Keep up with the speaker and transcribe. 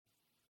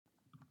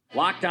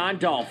Locked On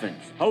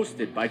Dolphins,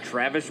 hosted by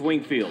Travis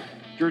Wingfield,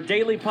 your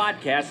daily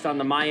podcast on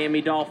the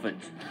Miami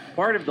Dolphins,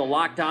 part of the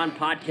Locked On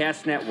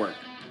Podcast Network,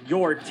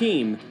 your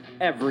team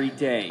every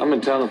day. I'm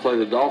in town to play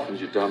the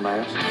Dolphins, you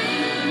dumbass.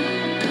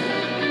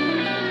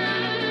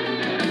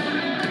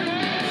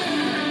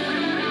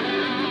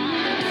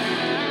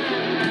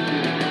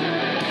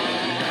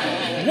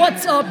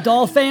 What's up,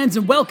 Dolphin fans,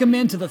 and welcome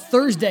into the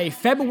Thursday,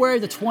 February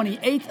the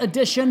 28th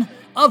edition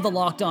of the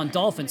Locked On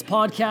Dolphins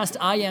podcast.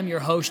 I am your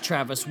host,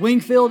 Travis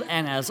Wingfield,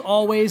 and as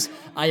always,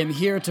 I am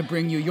here to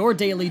bring you your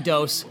daily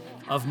dose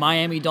of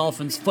Miami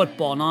Dolphins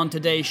football. And on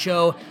today's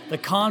show, the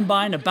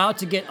Combine about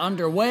to get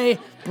underway.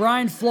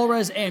 Brian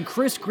Flores and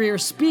Chris Grier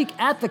speak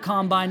at the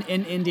Combine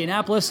in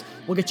Indianapolis.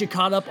 We'll get you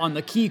caught up on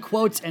the key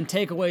quotes and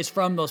takeaways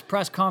from those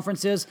press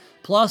conferences.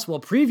 Plus,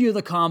 we'll preview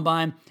the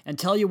Combine and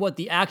tell you what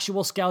the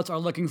actual scouts are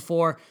looking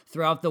for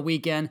throughout the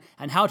weekend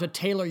and how to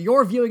tailor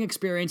your viewing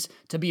experience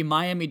to be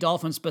Miami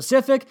Dolphins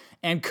specific.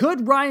 And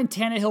could Ryan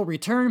Tannehill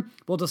return?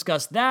 We'll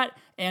discuss that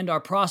and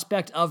our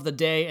prospect of the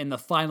day in the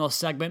final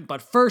segment.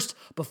 But first,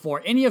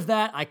 before any of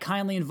that, I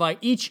kindly invite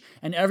each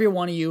and every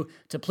one of you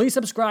to please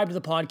subscribe to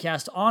the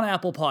podcast on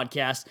Apple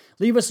Podcasts.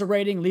 Leave us a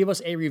rating, leave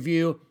us a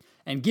review,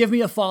 and give me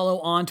a follow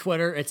on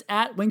Twitter. It's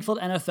at Wingfield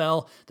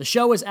NFL. The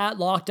show is at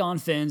Locked On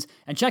Fins.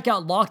 And check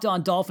out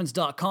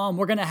LockedOnDolphins.com.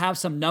 We're going to have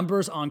some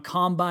numbers on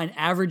Combine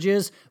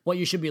averages, what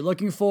you should be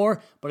looking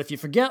for. But if you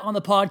forget on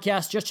the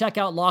podcast, just check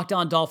out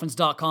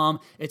LockedOnDolphins.com.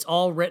 It's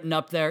all written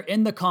up there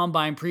in the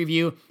Combine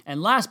preview.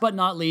 And last but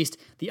not least,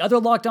 the other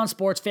Locked On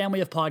Sports family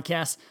of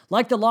podcasts,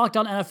 like the Locked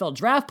On NFL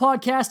Draft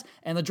podcast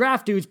and the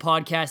Draft Dudes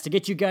podcast, to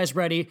get you guys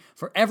ready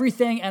for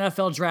everything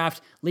NFL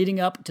Draft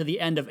leading up to the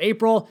end of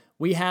April.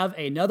 We have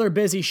another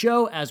busy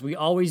show, as we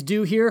always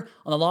do here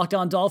on the Locked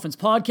On Dolphins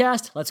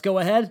podcast. Let's go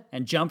ahead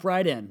and jump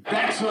right in.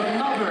 That's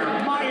another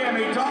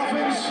Miami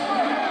Dolphins.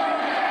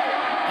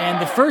 And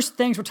the first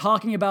things we're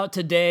talking about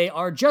today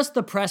are just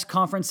the press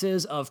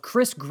conferences of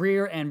Chris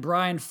Grier and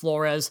Brian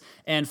Flores.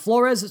 And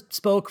Flores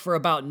spoke for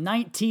about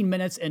 19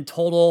 minutes in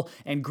total,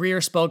 and Grier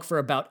spoke for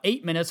about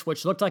 8 minutes,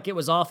 which looked like it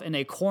was off in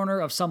a corner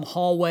of some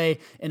hallway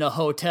in a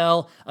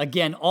hotel.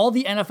 Again, all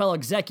the NFL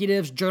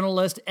executives,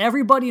 journalists,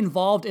 everybody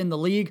involved in the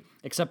league,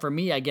 except for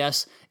me, I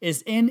guess,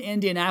 is in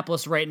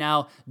Indianapolis right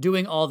now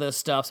doing all this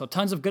stuff. So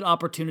tons of good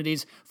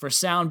opportunities for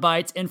sound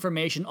bites,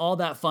 information, all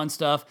that fun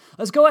stuff.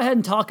 Let's go ahead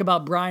and talk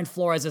about Brian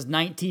Flores'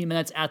 19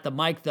 minutes at the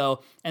mic,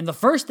 though. And the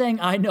first thing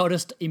I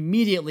noticed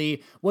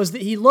immediately was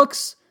that he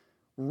looks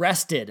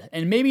rested,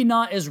 and maybe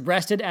not as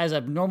rested as a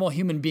normal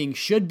human being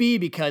should be,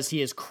 because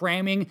he is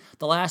cramming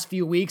the last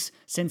few weeks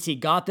since he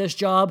got this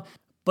job.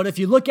 But if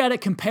you look at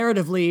it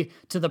comparatively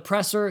to the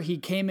presser he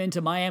came into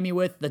Miami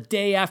with the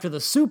day after the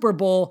Super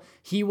Bowl,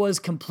 he was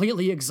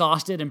completely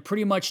exhausted and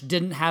pretty much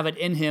didn't have it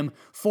in him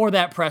for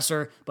that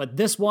presser. But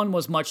this one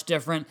was much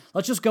different.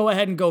 Let's just go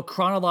ahead and go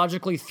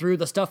chronologically through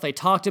the stuff they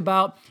talked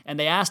about. And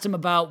they asked him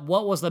about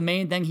what was the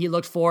main thing he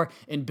looked for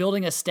in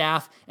building a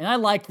staff. And I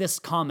like this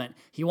comment.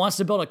 He wants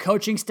to build a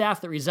coaching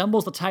staff that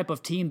resembles the type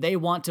of team they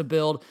want to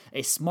build: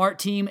 a smart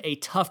team, a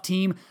tough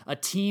team, a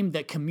team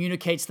that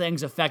communicates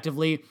things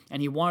effectively.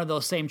 And he wanted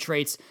those same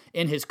traits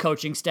in his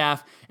coaching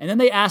staff. And then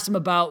they asked him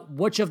about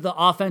which of the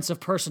offensive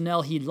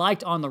personnel he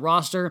liked on the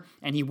roster,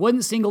 and he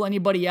wouldn't single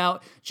anybody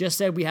out, just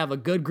said we have a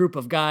good group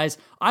of guys.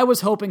 I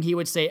was hoping he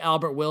would say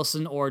Albert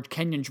Wilson or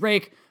Kenyon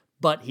Drake,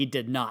 but he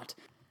did not.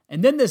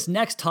 And then this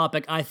next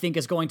topic I think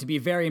is going to be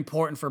very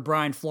important for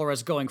Brian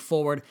Flores going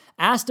forward.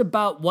 Asked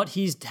about what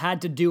he's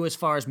had to do as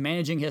far as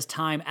managing his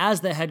time as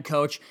the head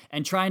coach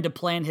and trying to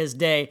plan his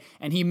day.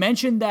 And he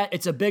mentioned that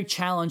it's a big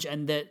challenge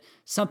and that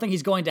something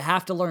he's going to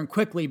have to learn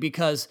quickly,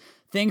 because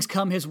things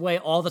come his way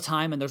all the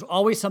time, and there's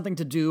always something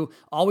to do,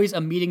 always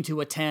a meeting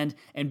to attend.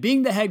 And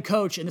being the head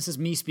coach, and this is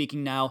me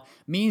speaking now,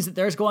 means that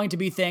there's going to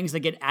be things that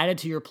get added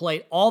to your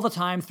plate all the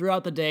time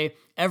throughout the day,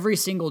 every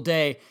single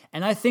day.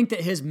 And I think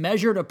that his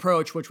measured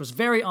approach, which was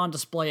very on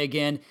display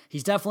again,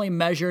 he's definitely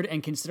measured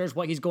and considers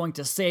what he's going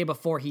to say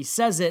before he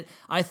says it.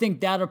 I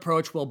think that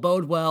approach will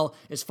bode well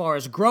as far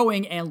as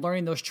growing and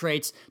learning those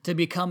traits to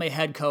become a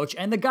head coach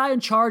and the guy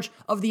in charge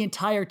of the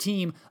entire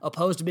team,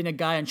 opposed to being a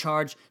guy in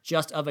charge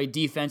just of a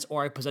defense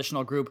or a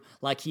positional group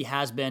like he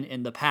has been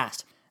in the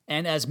past.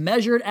 And as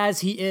measured as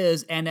he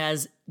is, and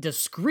as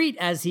discreet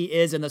as he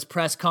is in this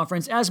press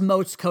conference, as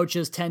most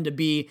coaches tend to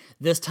be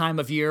this time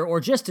of year, or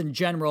just in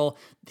general,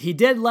 he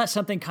did let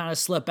something kind of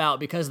slip out,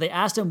 because they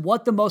asked him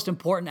what the most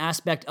important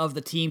aspect of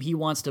the team he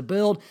wants to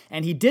build,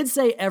 and he did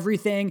say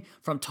everything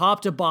from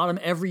top to bottom,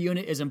 every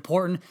unit is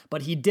important,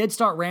 but he did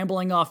start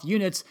rambling off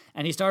units,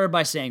 and he started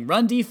by saying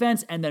run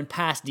defense and then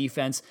pass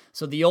defense,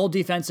 so the old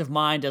defensive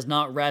mind does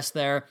not rest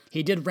there.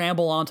 He did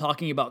ramble on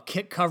talking about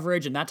kick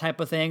coverage and that type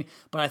of thing,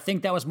 but I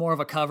think that was more of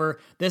a cover.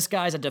 This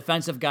guy's a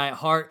defensive guy at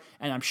heart,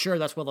 and I'm sure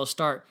that's where they'll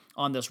start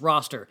on this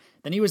roster.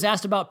 Then he was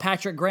asked about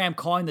Patrick Graham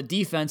calling the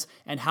defense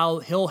and how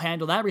he'll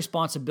handle that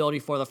responsibility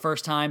for the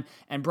first time.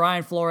 And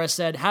Brian Flores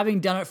said, having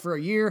done it for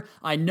a year,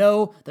 I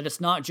know that it's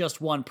not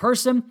just one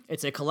person,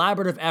 it's a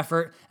collaborative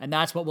effort, and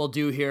that's what we'll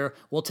do here.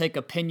 We'll take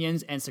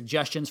opinions and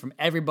suggestions from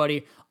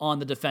everybody on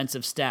the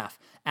defensive staff.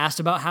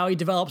 Asked about how he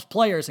develops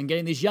players and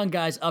getting these young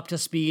guys up to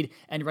speed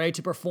and ready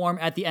to perform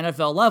at the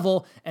NFL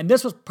level. And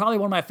this was probably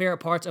one of my favorite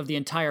parts of the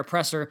entire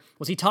presser,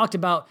 was he talked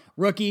about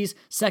rookies,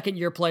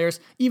 second-year players,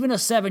 even a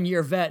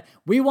 7-year vet.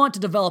 We want to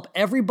develop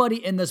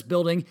everybody in this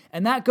building,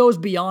 and that goes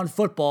beyond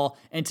football.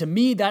 And to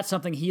me, that's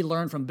something he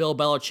learned from Bill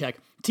Belichick.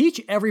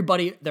 Teach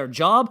everybody their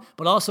job,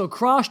 but also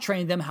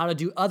cross-train them how to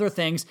do other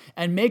things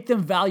and make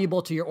them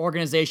valuable to your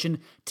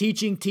organization.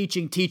 Teaching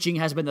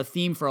has been the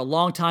theme for a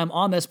long time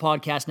on this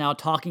podcast now,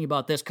 talking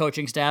about this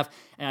coaching staff,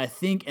 and I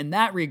think in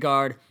that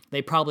regard,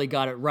 they probably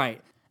got it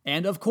right.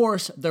 And of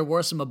course, there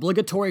were some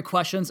obligatory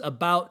questions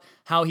about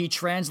how he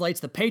translates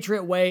the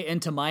Patriot way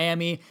into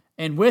Miami.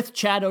 And with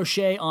Chad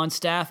O'Shea on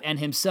staff and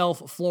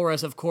himself,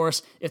 Flores, of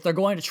course, if they're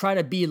going to try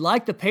to be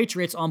like the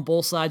Patriots on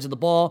both sides of the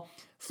ball,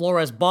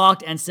 Flores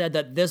balked and said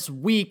that this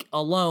week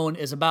alone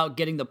is about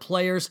getting the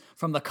players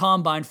from the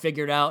combine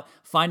figured out,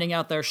 finding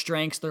out their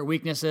strengths, their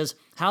weaknesses,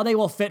 how they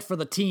will fit for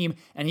the team.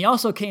 And he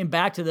also came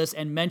back to this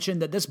and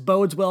mentioned that this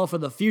bodes well for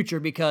the future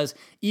because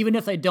even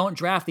if they don't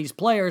draft these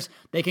players,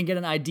 they can get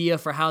an idea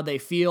for how they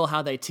feel,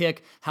 how they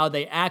tick, how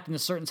they act in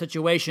certain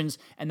situations,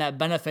 and that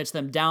benefits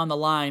them down the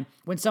line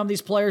when some of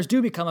these players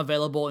do become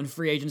available in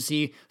free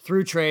agency,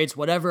 through trades,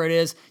 whatever it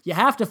is. You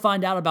have to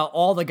find out about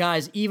all the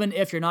guys, even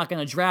if you're not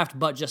going to draft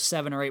but just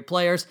 7 or 8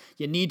 players.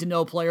 You need to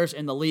know players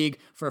in the league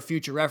for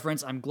future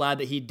reference. I'm glad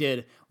that he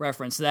did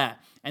reference that.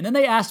 And then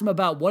they asked him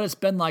about what it's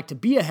been like to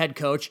be a head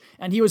coach,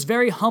 and he was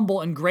very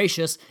humble and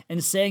gracious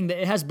in saying that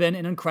it has been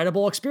an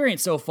incredible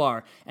experience so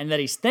far, and that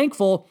he's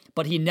thankful,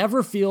 but he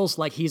never feels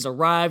like he's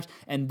arrived,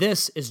 and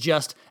this is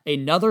just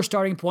another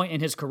starting point in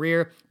his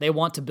career. They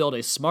want to build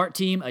a smart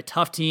team, a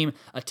tough team,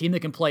 a team that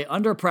can play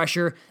under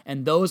pressure,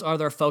 and those are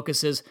their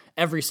focuses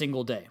every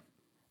single day.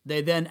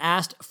 They then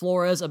asked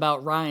Flores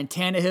about Ryan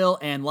Tannehill,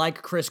 and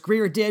like Chris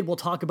Grier did, we'll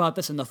talk about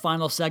this in the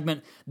final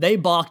segment, they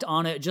balked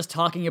on it, just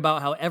talking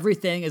about how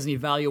everything is an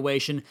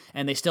evaluation,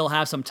 and they still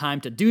have some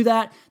time to do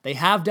that. They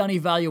have done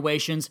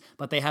evaluations,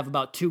 but they have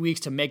about 2 weeks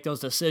to make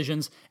those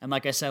decisions, and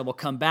like I said, we'll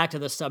come back to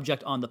this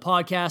subject on the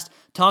podcast.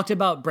 Talked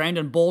about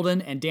Brandon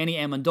Bolden and Danny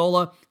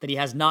Amendola, that he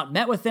has not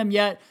met with them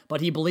yet,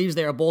 but he believes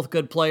they are both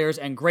good players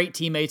and great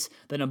teammates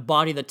that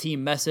embody the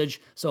team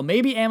message. So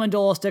maybe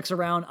Amendola sticks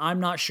around.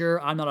 I'm not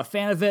sure. I'm not a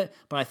fan of it,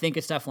 but I think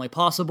it's definitely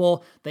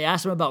possible. They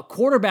asked him about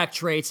quarterback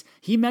traits.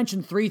 He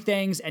mentioned 3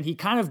 things, and he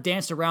kind of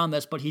danced around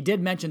this, but he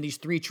did mention these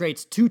 3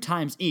 traits 2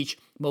 times each.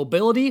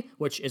 Mobility,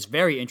 which is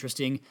very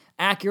interesting,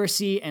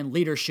 accuracy, and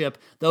leadership.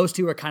 Those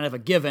 2 are kind of a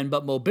given,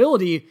 but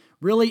mobility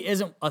really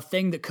isn't a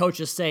thing that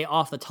coaches say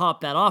off the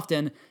top that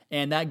often,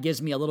 and that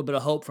gives me a little bit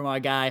of hope for my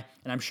guy,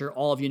 and I'm sure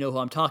all of you know who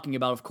I'm talking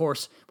about, of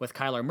course, with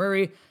Kyler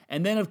Murray.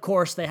 And then, of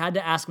course, they had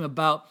to ask him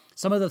about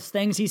some of the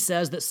things he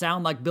says that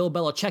sound like Bill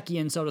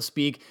Belichickian, so to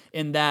speak,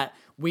 in that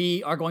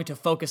we are going to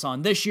focus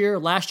on this year,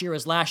 last year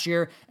is last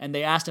year, and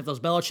they asked if those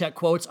Belichick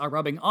quotes are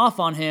rubbing off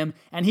on him,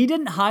 and he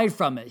didn't hide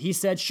from it. He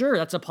said, sure,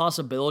 that's a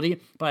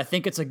possibility, but I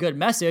think it's a good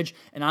message,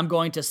 and I'm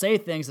going to say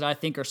things that I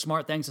think are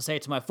smart things to say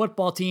to my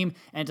football team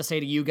and to say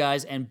to you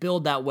guys and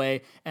build that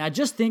way. And I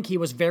just think he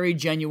was very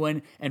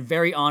genuine and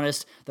very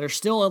honest. There's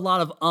still a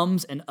lot of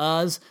ums and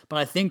uhs, but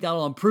I think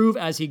that'll improve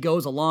as he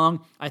goes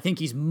along. I think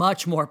he's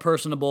much more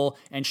personable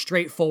and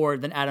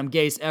straightforward than Adam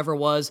Gase ever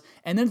was.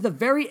 And then at the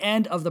very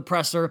end of the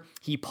presser,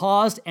 he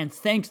paused and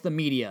thanked the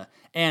media.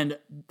 And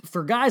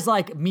for guys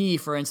like me,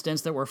 for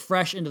instance, that were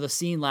fresh into the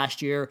scene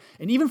last year,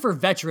 and even for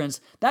veterans,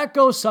 that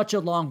goes such a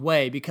long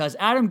way because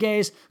Adam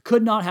Gase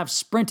could not have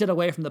sprinted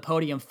away from the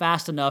podium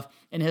fast enough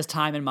in his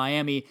time in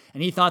Miami,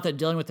 and he thought that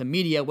dealing with the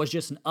media was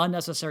just an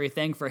unnecessary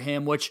thing for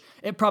him, which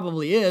it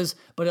probably is,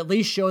 but at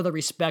least show the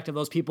respect of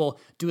those people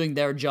doing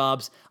their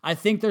jobs. I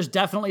think there's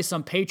definitely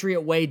some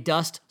Patriot way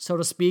dust, so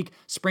to speak,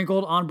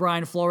 sprinkled on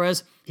Brian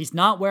Flores. He's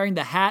not wearing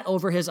the hat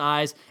over his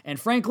eyes, and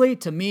frankly,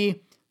 to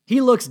me, he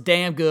looks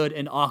damn good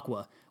in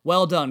aqua.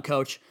 Well done,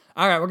 coach.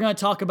 All right, we're going to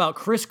talk about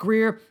Chris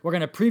Grier. We're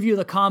going to preview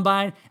the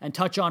combine and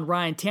touch on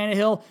Ryan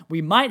Tannehill.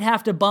 We might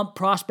have to bump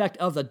prospect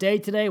of the day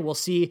today. We'll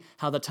see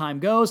how the time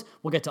goes.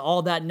 We'll get to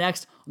all that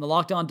next on the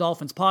Locked On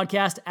Dolphins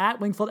podcast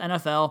at Wingfield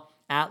NFL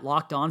at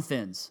Locked On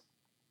Fins.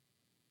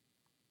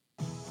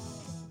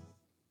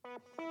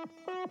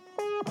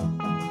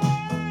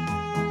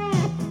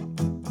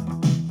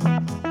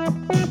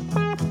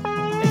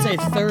 It's a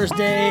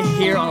Thursday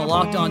here on the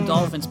Locked On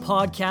Dolphins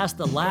podcast,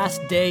 the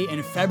last day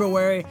in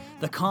February.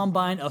 The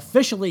Combine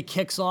officially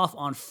kicks off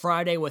on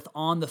Friday with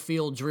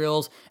on-the-field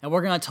drills, and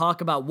we're going to talk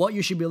about what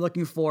you should be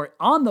looking for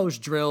on those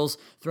drills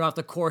throughout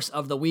the course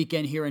of the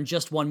weekend here in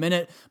just 1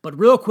 minute. But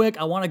real quick,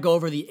 I want to go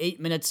over the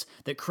 8 minutes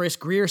that Chris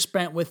Grier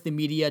spent with the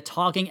media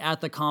talking at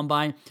the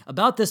Combine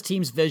about this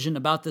team's vision,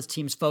 about this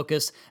team's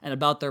focus, and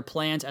about their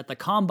plans at the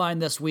Combine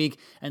this week.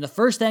 And the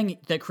first thing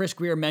that Chris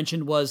Grier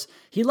mentioned was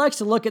he likes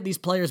to look at these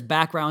players'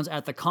 backgrounds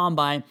at the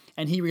Combine,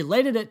 and he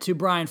related it to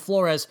Brian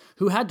Flores,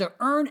 who had to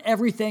earn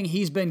everything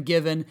he's been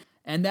given,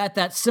 and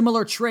that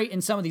similar trait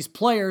in some of these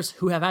players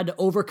who have had to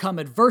overcome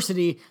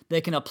adversity, they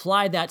can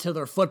apply that to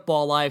their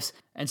football lives.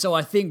 And so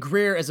I think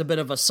Grier is a bit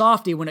of a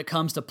softie when it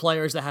comes to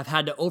players that have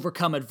had to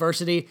overcome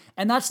adversity,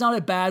 and that's not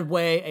a bad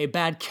way, a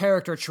bad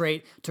character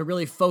trait to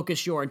really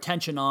focus your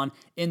attention on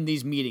in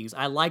these meetings.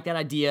 I like that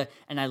idea,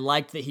 and I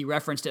liked that he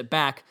referenced it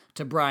back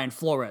to Brian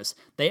Flores.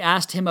 They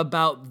asked him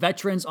about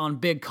veterans on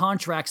big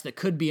contracts that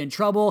could be in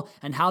trouble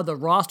and how the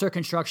roster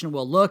construction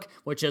will look,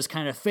 which is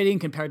kind of fitting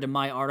compared to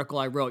my article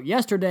I wrote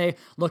yesterday,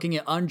 looking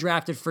at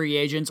undrafted free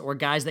agents or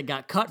guys that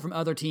got cut from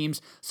other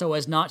teams so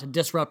as not to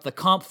disrupt the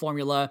comp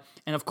formula.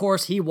 And of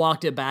course, he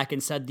walked it back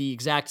and said the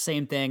exact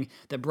same thing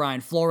that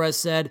Brian Flores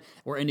said.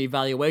 We're in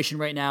evaluation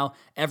right now.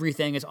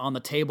 Everything is on the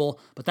table.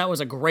 But that was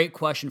a great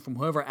question from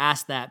whoever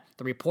asked that,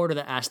 the reporter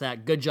that asked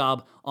that. Good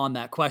job on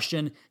that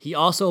question. He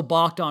also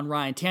balked on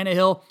Ryan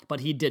Tannehill, but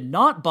he did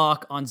not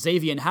balk on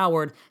Xavier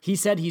Howard. He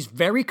said he's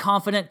very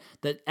confident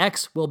that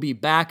X will be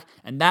back,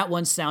 and that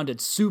one sounded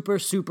super,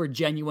 super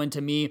genuine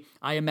to me.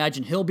 I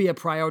imagine he'll be a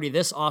priority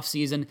this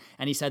offseason,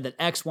 and he said that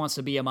X wants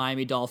to be a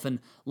Miami Dolphin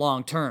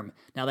long term.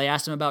 Now, they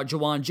asked him about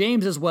Juwan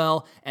James as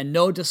well, and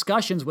no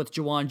discussions with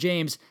Juwan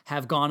James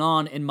have gone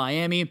on in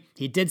Miami.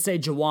 He did say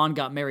Juwan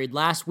got married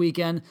last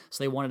weekend,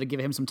 so they wanted to give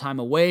him some time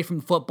away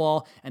from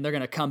football, and they're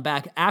going to come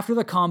back after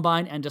the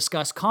Combine and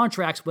discuss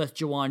contracts with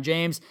Juwan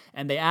James.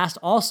 And they asked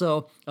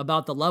also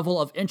about the level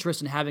of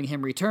interest in having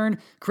him return.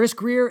 Chris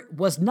Grier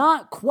was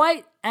not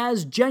quite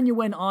as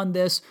genuine on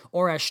this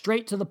or as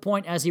straight to the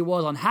point as he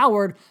was on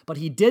Howard, but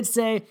he did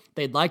say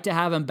they'd like to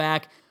have him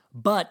back,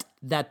 but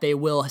that they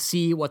will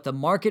see what the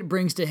market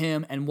brings to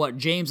him and what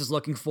James is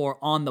looking for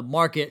on the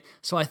market.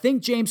 So I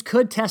think James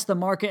could test the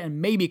market and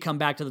maybe come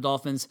back to the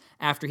Dolphins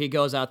after he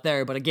goes out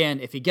there. But again,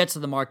 if he gets to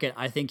the market,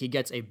 I think he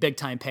gets a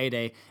big-time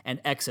payday and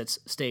exits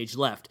stage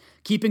left.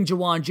 Keeping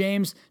Juwan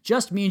James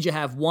just means you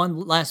have one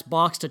less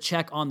box to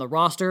check on the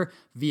roster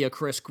via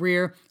Chris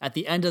Grier. At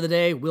the end of the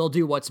day, we'll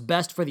do what's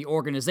best for the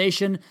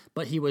organization,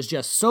 but he was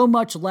just so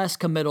much less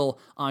committal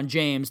on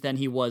James than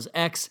he was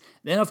X.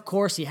 Then, of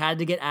course, he had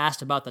to get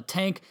asked about the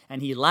tank,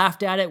 and he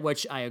laughed at it,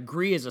 which I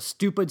agree is a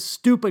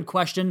stupid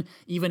question,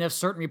 even if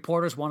certain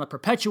reporters want to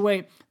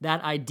perpetuate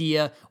that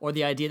idea or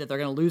the idea that they're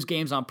going to lose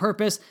games on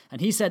purpose.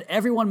 And he said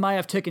everyone might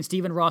have taken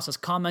Stephen Ross's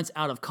comments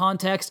out of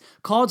context,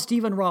 called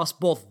Stephen Ross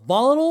both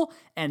volatile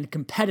and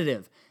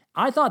competitive.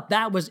 I thought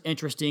that was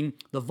interesting,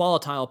 the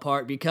volatile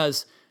part,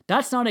 because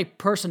that's not a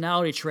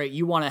personality trait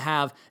you want to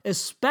have,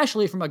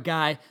 especially from a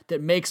guy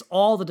that makes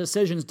all the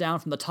decisions down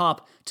from the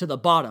top to the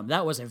bottom.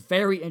 That was a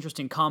very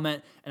interesting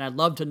comment, and I'd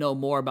love to know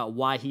more about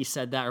why he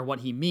said that or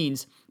what he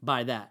means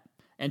by that.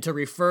 And to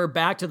refer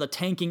back to the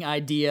tanking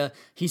idea,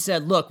 he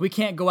said, look, we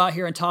can't go out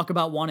here and talk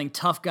about wanting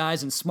tough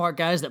guys and smart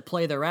guys that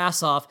play their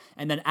ass off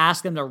and then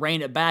ask them to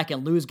rein it back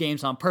and lose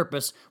games on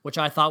purpose, which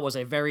I thought was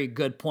a very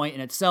good point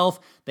in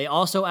itself. They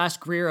also asked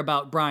Grier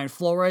about Brian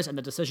Flores and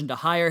the decision to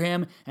hire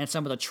him and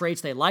some of the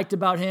traits they liked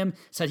about him.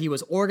 Said he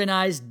was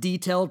organized,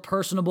 detailed,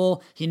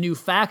 personable. He knew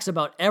facts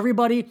about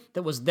everybody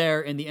that was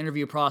there in the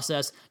interview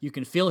process. You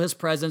can feel his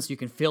presence, you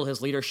can feel his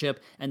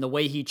leadership, and the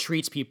way he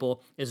treats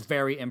people is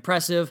very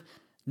impressive.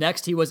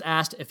 Next, he was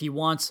asked if he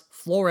wants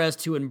Flores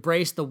to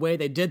embrace the way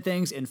they did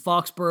things in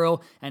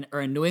Foxborough, or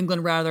in New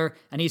England rather,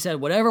 and he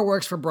said whatever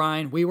works for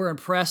Brian. We were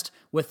impressed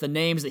with the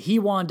names that he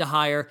wanted to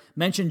hire,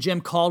 mentioned Jim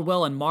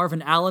Caldwell and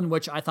Marvin Allen,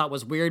 which I thought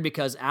was weird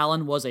because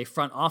Allen was a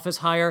front office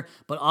hire,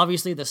 but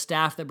obviously the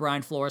staff that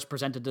Brian Flores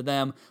presented to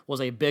them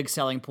was a big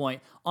selling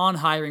point on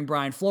hiring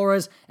Brian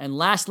Flores. And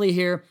lastly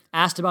here,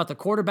 asked about the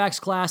quarterbacks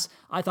class,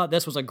 I thought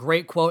this was a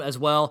great quote as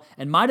well,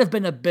 and might have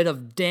been a bit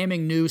of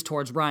damning news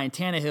towards Ryan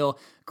Tannehill.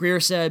 Grier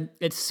said,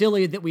 it's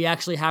silly that we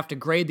actually have to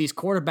grade these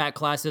quarterback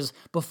classes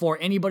before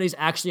anybody's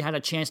actually had a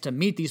chance to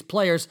meet these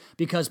players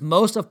because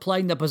most of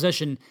playing the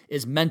position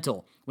is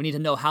mental. We need to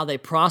know how they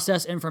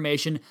process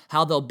information,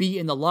 how they'll be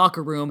in the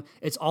locker room.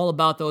 It's all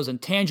about those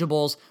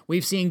intangibles.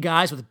 We've seen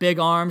guys with big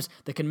arms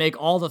that can make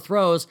all the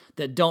throws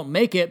that don't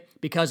make it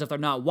because if they're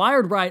not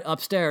wired right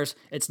upstairs,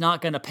 it's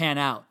not going to pan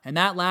out. And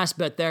that last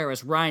bit there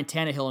is Ryan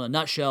Tannehill in a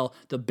nutshell,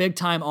 the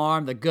big-time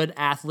arm, the good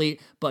athlete,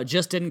 but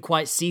just didn't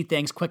quite see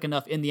things quick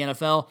enough in the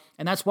NFL.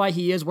 And that's why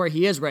he is where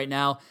he is right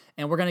now.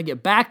 And we're going to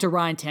get back to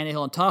Ryan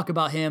Tannehill and talk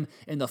about him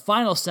in the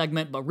final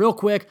segment. But real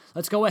quick,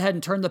 let's go ahead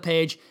and turn the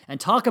page and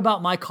talk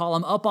about my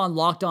column up on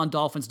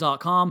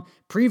LockedOnDolphins.com,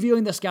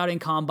 previewing the scouting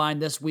combine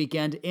this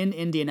weekend in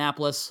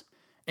Indianapolis.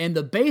 And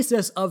the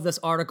basis of this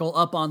article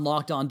up on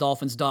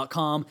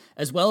LockedOnDolphins.com,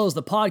 as well as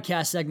the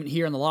podcast segment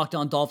here in the Locked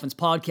On Dolphins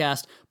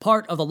podcast,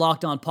 part of the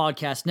Locked On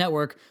Podcast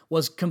Network,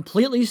 was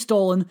completely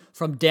stolen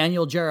from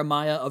Daniel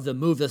Jeremiah of the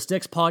Move the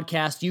Sticks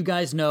podcast. You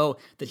guys know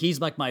that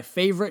he's like my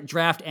favorite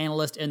draft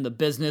analyst in the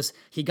business.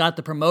 He got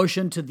the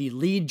promotion to the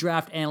lead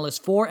draft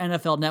analyst for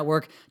NFL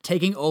Network,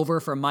 taking over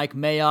for Mike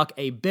Mayock,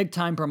 a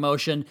big-time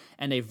promotion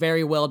and a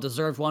very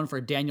well-deserved one for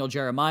Daniel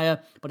Jeremiah.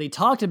 But he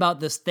talked about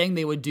this thing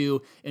they would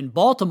do in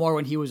Baltimore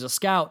when he was a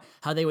scout,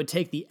 how they would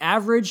take the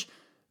average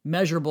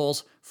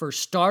measurables for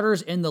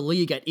starters in the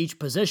league at each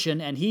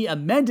position, and he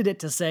amended it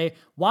to say,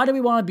 why do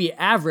we want to be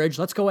average?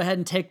 Let's go ahead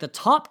and take the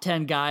top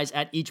 10 guys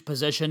at each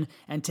position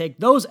and take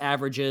those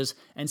averages.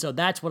 And so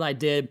that's what I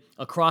did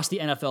across the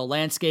NFL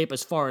landscape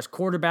as far as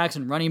quarterbacks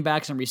and running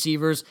backs and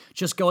receivers,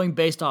 just going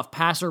based off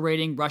passer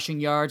rating, rushing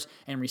yards,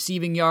 and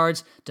receiving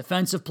yards,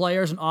 defensive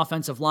players and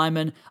offensive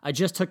linemen. I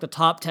just took the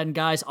top 10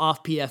 guys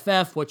off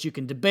PFF, which you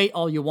can debate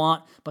all you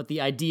want, but the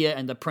idea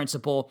and the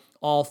principle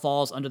all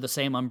falls under the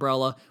same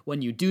umbrella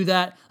when you do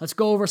that. Let's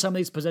go over some of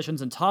these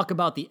positions and talk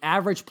about the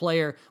average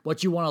player,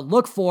 what you want to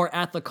look for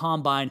at the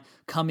combine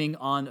coming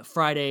on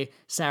Friday,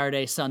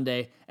 Saturday,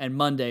 Sunday, and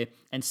Monday.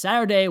 And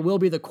Saturday will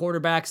be the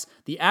quarterbacks.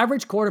 The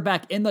average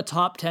quarterback in the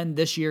top 10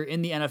 this year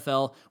in the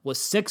NFL was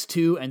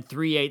 6'2" and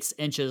 3/8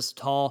 inches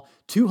tall,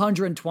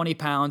 220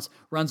 pounds,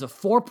 runs a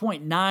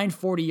 4.9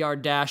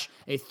 40-yard dash,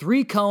 a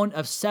 3-cone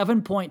of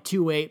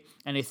 7.28,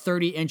 and a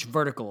 30-inch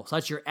vertical. So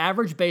that's your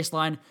average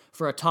baseline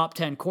for a top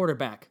 10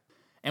 quarterback.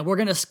 And we're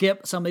going to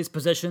skip some of these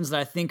positions that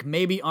I think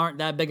maybe aren't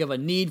that big of a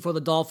need for the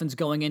Dolphins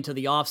going into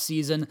the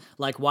offseason,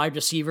 like wide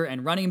receiver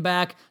and running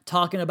back.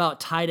 Talking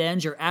about tight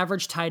ends, your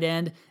average tight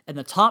end in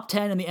the top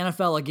 10 in the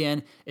NFL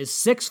again is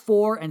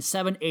 6'4" and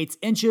 7/8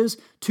 inches,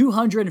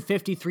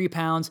 253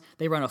 pounds.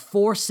 They run a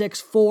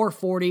 4.6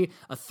 4.40,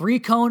 a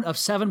 3-cone of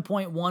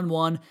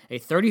 7.11, a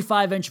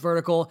 35-inch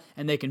vertical,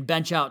 and they can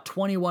bench out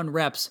 21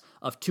 reps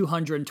of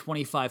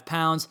 225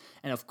 pounds.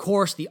 And of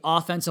course, the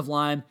offensive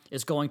line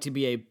is going to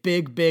be a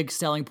big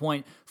selling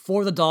point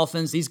for the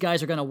Dolphins. These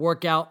guys are going to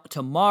work out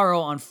tomorrow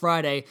on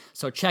Friday,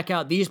 so check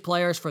out these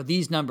players for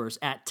these numbers.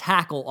 At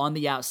tackle on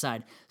the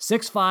outside,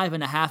 6'5"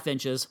 and a half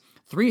inches,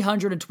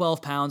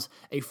 312 pounds,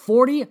 a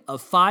 40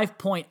 of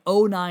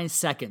 5.09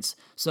 seconds.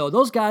 So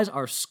those guys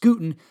are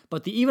scooting,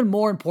 but the even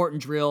more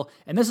important drill,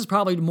 and this is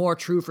probably more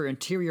true for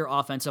interior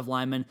offensive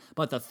linemen,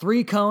 but the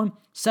 3-cone,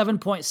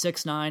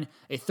 7.69,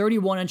 a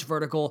 31-inch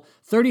vertical,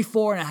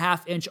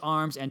 34.5-inch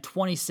arms, and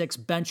 26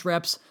 bench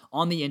reps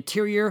on the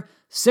interior,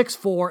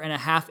 6'4" and a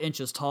half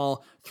inches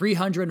tall,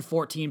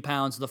 314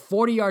 pounds. The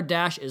 40-yard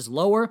dash is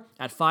lower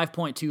at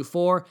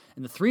 5.24,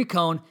 and the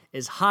 3-cone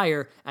is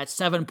higher at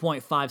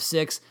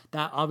 7.56.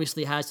 That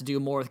obviously has to do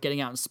more with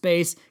getting out in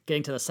space,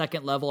 getting to the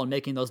second level, and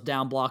making those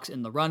down blocks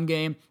in the run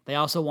game. They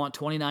also want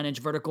 29-inch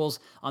verticals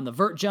on the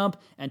vert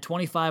jump and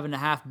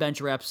 25.5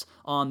 bench reps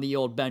on the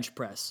old bench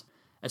press.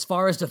 As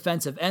far as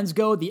defensive ends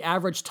go, the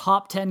average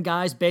top 10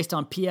 guys based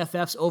on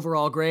PFF's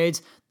overall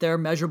grades, their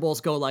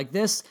measurables go like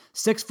this: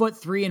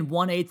 6'3" and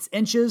 1/8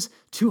 inches,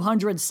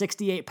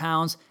 268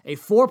 pounds, a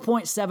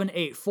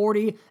 4.78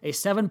 40, a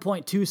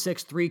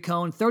 7.26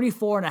 3-cone,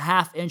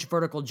 34.5-inch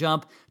vertical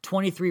jump,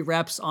 23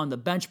 reps on the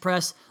bench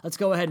press. Let's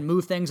go ahead and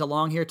move things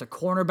along here to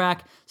cornerback.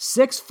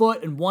 6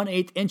 and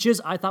 1/8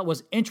 inches I thought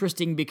was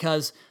interesting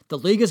because the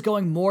league is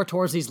going more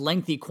towards these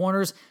lengthy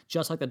corners,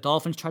 just like the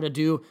Dolphins try to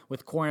do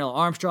with Cornell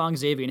Armstrong,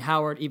 Xavier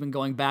Howard, even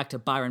going back to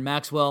Byron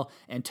Maxwell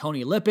and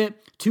Tony Lippett.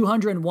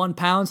 201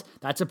 pounds,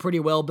 that's a pretty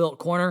well-built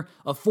corner.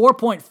 A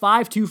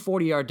 4.52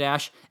 40-yard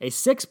dash, a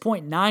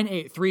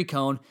 6.98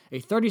 3-cone, a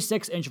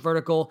 36-inch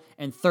vertical,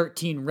 and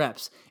 13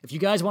 reps. If you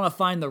guys want to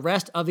find the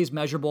rest of these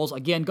measurables,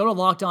 again, go to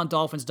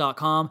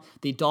LockedOnDolphins.com,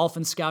 the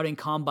Dolphins Scouting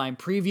Combine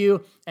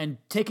Preview, and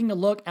taking a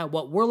look at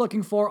what we're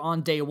looking for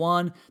on day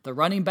one. The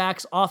running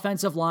backs,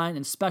 offensive line,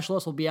 and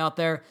specialists will be out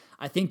there.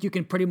 I think you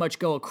can pretty much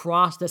go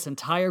across this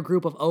entire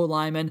group of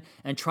O-linemen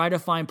and try to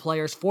find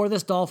players for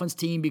this Dolphins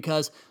team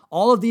because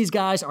all of these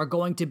guys are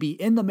going to be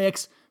in the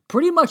mix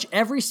pretty much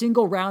every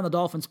single round the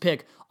Dolphins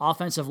pick.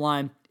 Offensive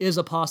line is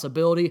a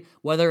possibility,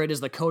 whether it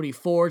is the Cody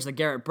Fords, the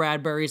Garrett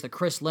Bradburys, the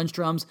Chris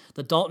Lindstroms,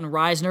 the Dalton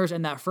Reisners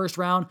in that first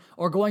round,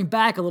 or going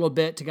back a little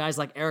bit to guys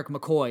like Eric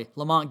McCoy,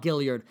 Lamont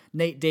Gilliard,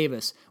 Nate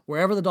Davis.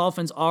 Wherever the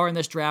Dolphins are in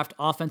this draft,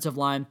 offensive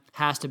line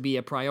has to be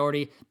a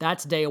priority.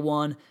 That's day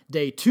one.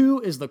 Day two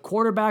is the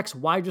quarterbacks,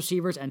 wide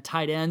receivers, and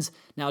tight ends.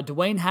 Now,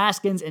 Dwayne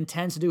Haskins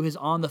intends to do his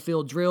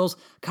on-the-field drills.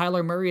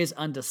 Kyler Murray is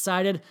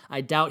undecided.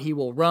 I doubt he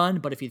will run,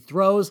 but if he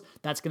throws,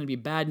 that's going to be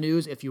bad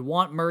news if you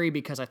want Murray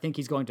because I think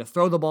he's going to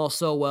throw the ball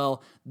so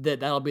well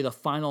that that'll be the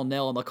final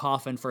nail in the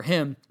coffin for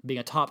him being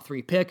a top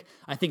 3 pick.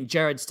 I think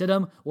Jarrett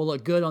Stidham will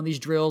look good on these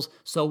drills.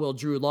 So will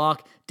Drew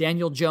Lock.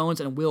 Daniel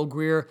Jones and Will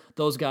Grier,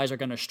 those guys are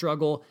going to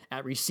struggle.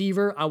 At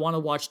receiver, I want to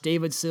watch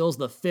David Sills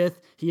the 5th.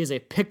 He is a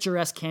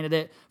picturesque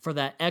candidate for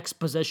that X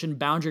position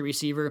boundary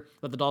receiver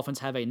that the Dolphins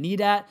have a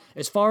need at.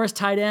 As far as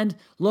tight end,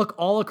 look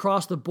all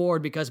across the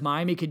board because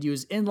Miami could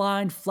use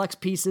inline, flex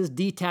pieces,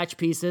 detached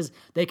pieces.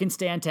 They can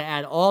stand to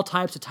add all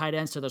types of tight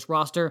ends to this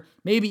roster,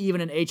 maybe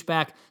even an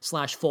H-back /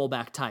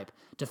 fullback type.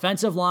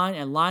 Defensive line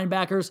and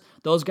linebackers,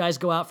 those guys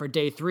go out for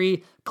day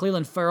 3.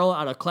 Cleveland Farrell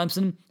out of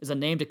Clemson is a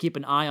name to keep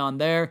an eye on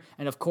there.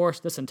 And of course,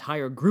 this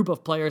entire group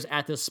of players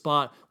at this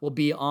spot will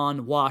be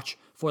on watch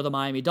for the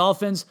Miami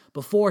Dolphins.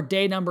 Before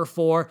day number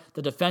 4,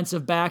 the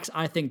defensive backs,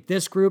 I think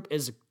this group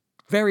is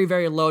very,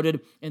 very loaded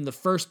in the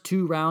first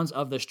 2 rounds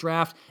of this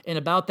draft. In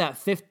about that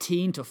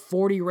 15 to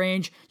 40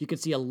 range, you can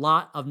see a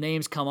lot of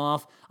names come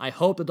off. I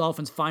hope the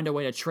Dolphins find a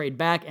way to trade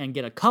back and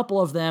get a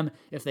couple of them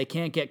if they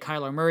can't get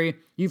Kyler Murray.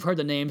 You've heard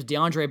the names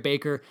DeAndre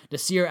Baker,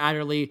 Nasir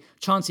Adderley,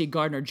 Chauncey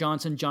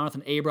Gardner-Johnson,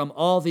 Jonathan Abram.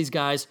 All these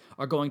guys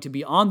are going to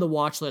be on the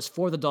watch list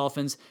for the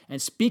Dolphins.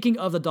 And speaking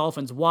of the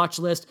Dolphins watch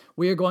list,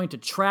 we are going to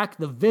track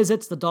the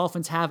visits the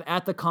Dolphins have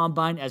at the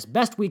Combine as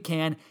best we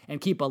can and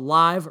keep a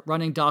live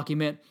running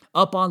document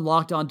up on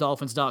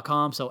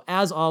LockedOnDolphins.com. So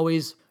as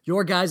always,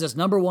 your guys'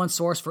 number one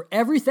source for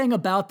everything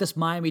about this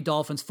Miami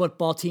Dolphins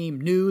football team,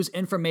 news,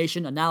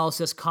 information,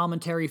 analysis,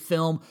 commentary,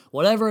 film,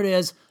 whatever it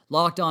is,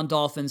 Locked On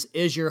Dolphins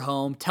is your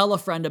home. Tell a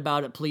friend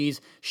about it,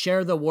 please.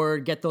 Share the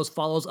word. Get those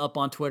follows up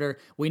on Twitter.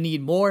 We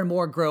need more and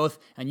more growth,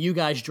 and you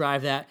guys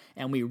drive that,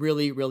 and we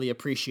really, really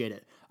appreciate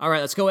it. All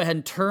right, let's go ahead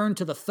and turn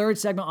to the third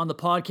segment on the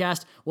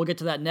podcast. We'll get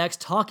to that next,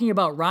 talking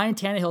about Ryan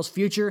Tannehill's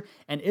future,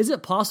 and is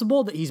it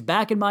possible that he's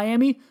back in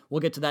Miami? We'll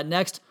get to that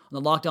next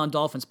on the Locked On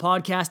Dolphins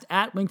podcast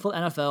at Wingfield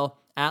NFL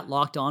at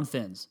Locked On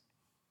Fins.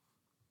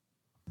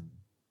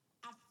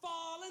 I've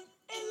fallen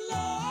in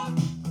love.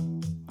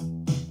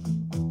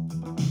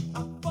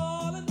 I've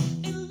fallen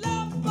in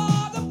love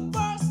for the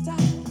first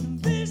time.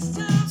 This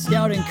time.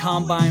 Scouting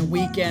Combine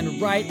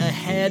weekend right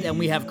ahead, and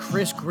we have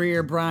Chris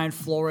Grier, Brian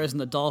Flores, and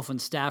the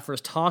Dolphins staffers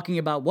talking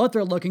about what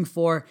they're looking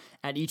for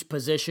at each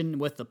position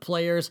with the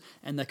players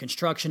and the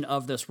construction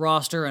of this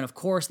roster. And of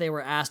course, they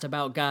were asked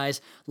about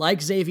guys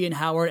like Xavier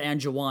Howard and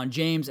Jawan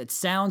James. It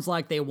sounds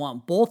like they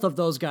want both of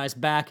those guys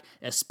back,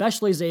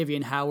 especially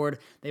Xavier Howard.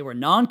 They were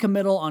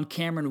non-committal on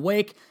Cameron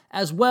Wake,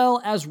 as well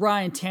as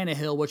Ryan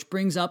Tannehill, which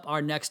brings up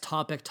our next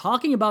topic,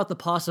 talking about the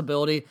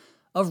possibility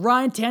of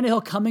Ryan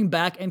Tannehill coming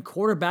back and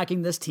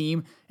quarterbacking this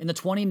team in the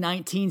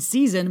 2019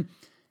 season.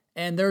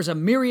 And there's a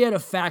myriad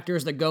of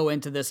factors that go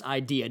into this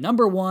idea.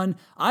 Number one,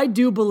 I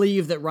do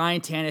believe that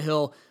Ryan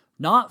Tannehill,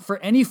 not for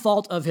any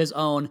fault of his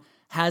own,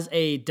 has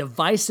a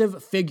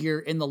divisive figure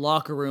in the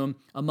locker room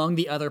among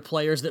the other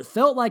players that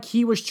felt like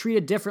he was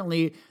treated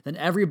differently than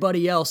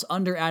everybody else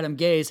under Adam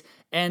Gase.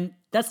 And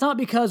that's not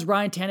because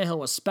Ryan Tannehill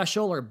was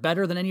special or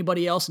better than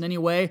anybody else in any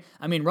way.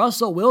 I mean,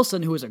 Russell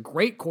Wilson, who is a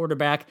great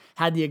quarterback,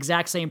 had the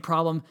exact same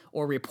problem,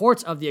 or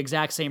reports of the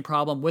exact same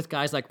problem, with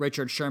guys like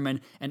Richard Sherman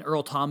and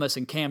Earl Thomas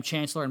and Cam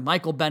Chancellor and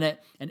Michael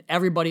Bennett and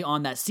everybody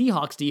on that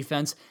Seahawks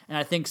defense. And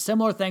I think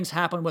similar things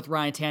happened with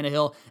Ryan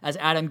Tannehill, as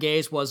Adam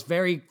Gase was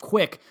very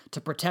quick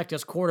to protect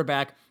his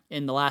quarterback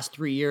in the last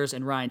 3 years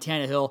in Ryan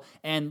Tannehill.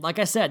 And like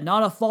I said,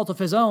 not a fault of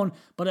his own,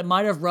 but it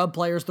might have rubbed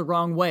players the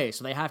wrong way.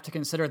 So they have to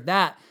consider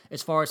that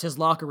as far as his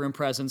locker room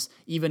presence.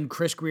 Even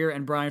Chris Grier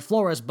and Brian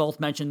Flores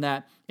both mentioned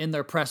that in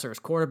their pressers.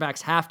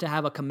 Quarterbacks have to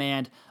have a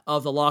command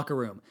of the locker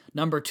room.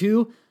 Number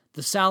two,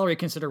 the salary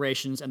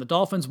considerations, and the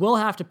Dolphins will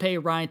have to pay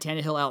Ryan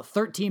Tannehill out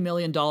 $13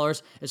 million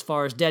as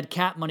far as dead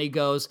cap money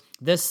goes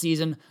this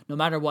season, no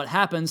matter what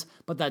happens,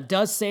 but that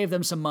does save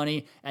them some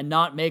money and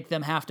not make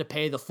them have to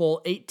pay the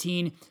full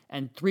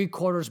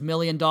 $18.75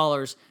 million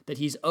that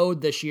he's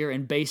owed this year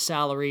in base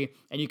salary.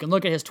 And you can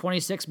look at his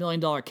 $26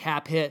 million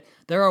cap hit.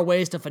 There are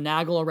ways to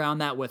finagle around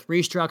that with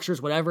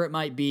restructures, whatever it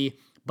might be.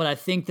 But I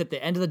think that at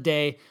the end of the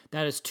day,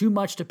 that is too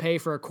much to pay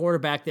for a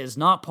quarterback that is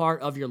not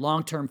part of your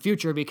long-term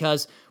future,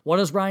 because what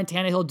does Ryan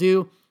Tannehill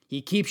do?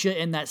 He keeps you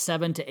in that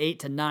 7 to 8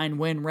 to 9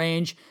 win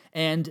range.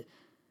 And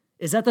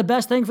is that the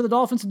best thing for the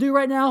Dolphins to do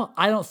right now?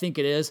 I don't think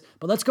it is.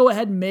 But let's go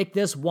ahead and make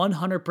this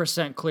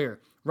 100% clear.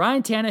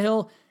 Ryan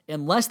Tannehill,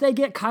 unless they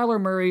get Kyler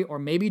Murray or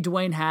maybe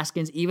Dwayne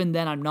Haskins, even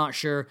then I'm not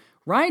sure,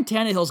 Ryan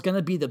Tannehill is going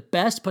to be the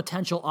best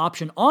potential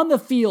option on the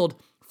field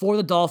for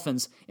the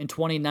Dolphins in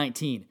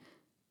 2019.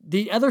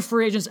 The other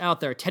free agents out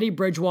there, Teddy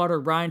Bridgewater,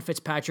 Ryan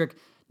Fitzpatrick,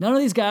 none of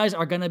these guys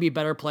are going to be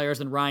better players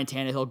than Ryan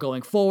Tannehill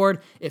going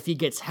forward. If he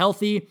gets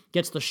healthy,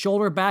 gets the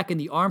shoulder back and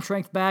the arm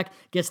strength back,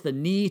 gets the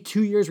knee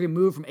 2 years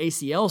removed from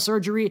ACL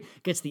surgery,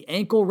 gets the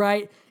ankle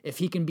right, if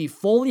he can be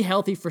fully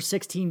healthy for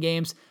 16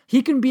 games,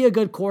 he can be a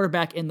good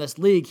quarterback in this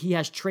league. He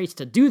has traits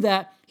to do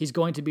that. He's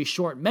going to be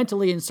short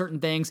mentally in certain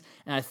things,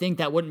 and I think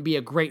that wouldn't be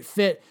a great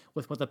fit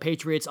with what the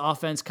Patriots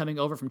offense coming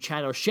over from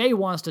Chad O'Shea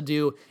wants to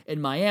do in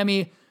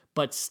Miami.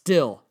 But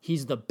still,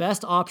 he's the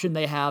best option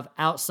they have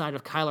outside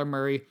of Kyler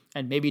Murray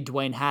and maybe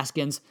Dwayne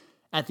Haskins.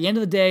 At the end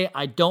of the day,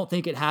 I don't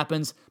think it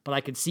happens, but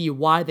I can see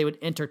why they would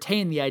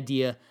entertain the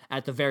idea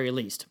at the very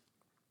least.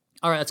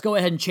 All right, let's go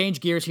ahead and change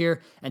gears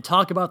here and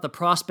talk about the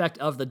prospect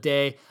of the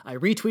day. I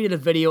retweeted a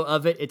video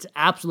of it. It's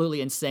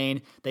absolutely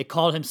insane. They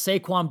called him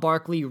Saquon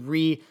Barkley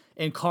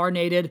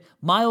reincarnated.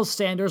 Miles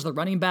Sanders, the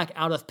running back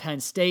out of Penn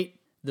State.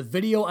 The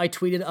video I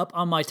tweeted up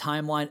on my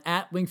timeline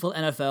at Wingfield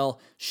NFL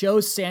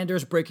shows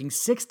Sanders breaking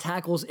 6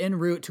 tackles en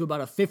route to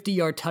about a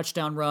 50-yard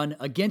touchdown run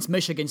against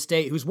Michigan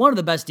State, who's one of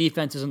the best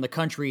defenses in the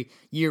country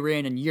year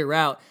in and year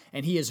out.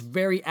 And he is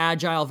very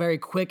agile, very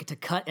quick to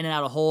cut in and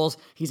out of holes.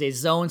 He's a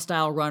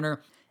zone-style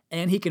runner.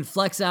 And he can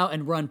flex out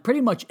and run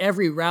pretty much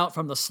every route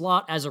from the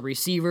slot as a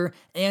receiver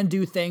and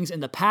do things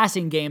in the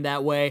passing game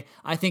that way.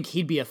 I think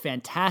he'd be a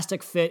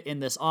fantastic fit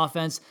in this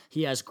offense.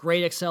 He has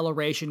great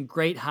acceleration,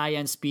 great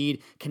high-end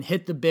speed, can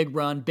hit the big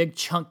run, big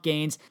chunk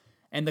gains.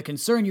 And the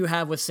concern you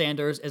have with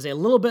Sanders is a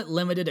little bit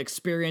limited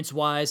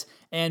experience-wise,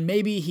 and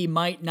maybe he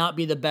might not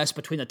be the best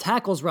between the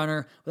tackles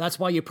runner, but that's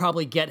why you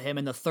probably get him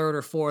in the 3rd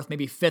or 4th,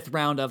 maybe 5th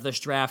round of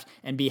this draft,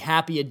 and be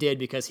happy you did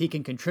because he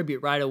can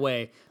contribute right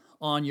away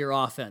on your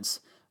offense.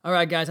 All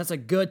right, guys, that's a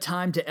good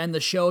time to end the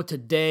show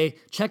today.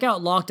 Check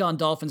out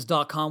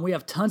LockedOnDolphins.com. We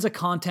have tons of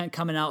content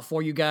coming out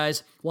for you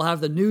guys. We'll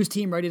have the news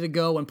team ready to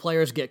go when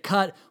players get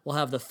cut. We'll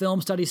have the film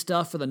study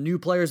stuff for the new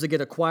players that get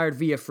acquired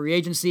via free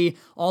agency,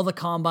 all the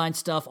combine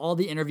stuff, all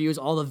the interviews,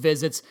 all the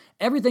visits,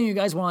 everything you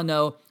guys want to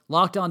know.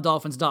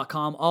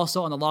 LockedOnDolphins.com,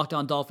 also on the Locked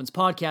On Dolphins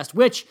podcast,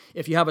 which,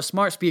 if you have a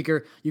smart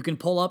speaker, you can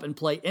pull up and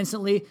play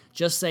instantly.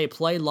 Just say,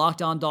 play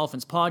Locked On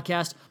Dolphins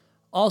podcast.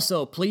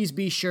 Also, please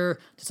be sure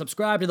to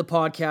subscribe to the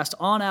podcast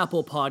on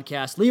Apple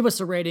Podcasts. Leave us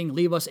a rating,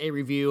 leave us a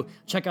review.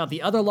 Check out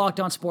the other Locked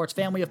On Sports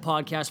family of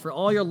podcasts for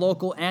all your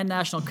local and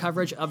national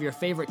coverage of your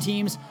favorite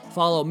teams.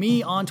 Follow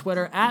me on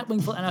Twitter at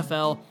Wingfield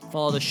NFL.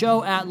 Follow the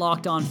show at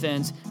Locked On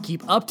Fins.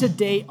 Keep up to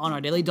date on our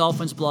Daily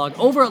Dolphins blog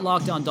over at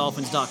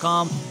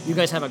LockedOnDolphins.com. You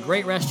guys have a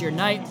great rest of your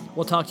night.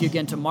 We'll talk to you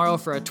again tomorrow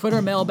for a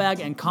Twitter mailbag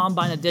and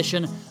combine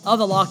edition of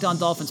the Locked On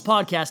Dolphins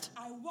podcast.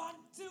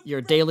 Your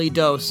daily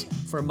dose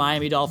for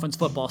Miami Dolphins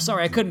football.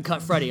 Sorry, I couldn't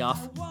cut Freddie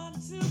off.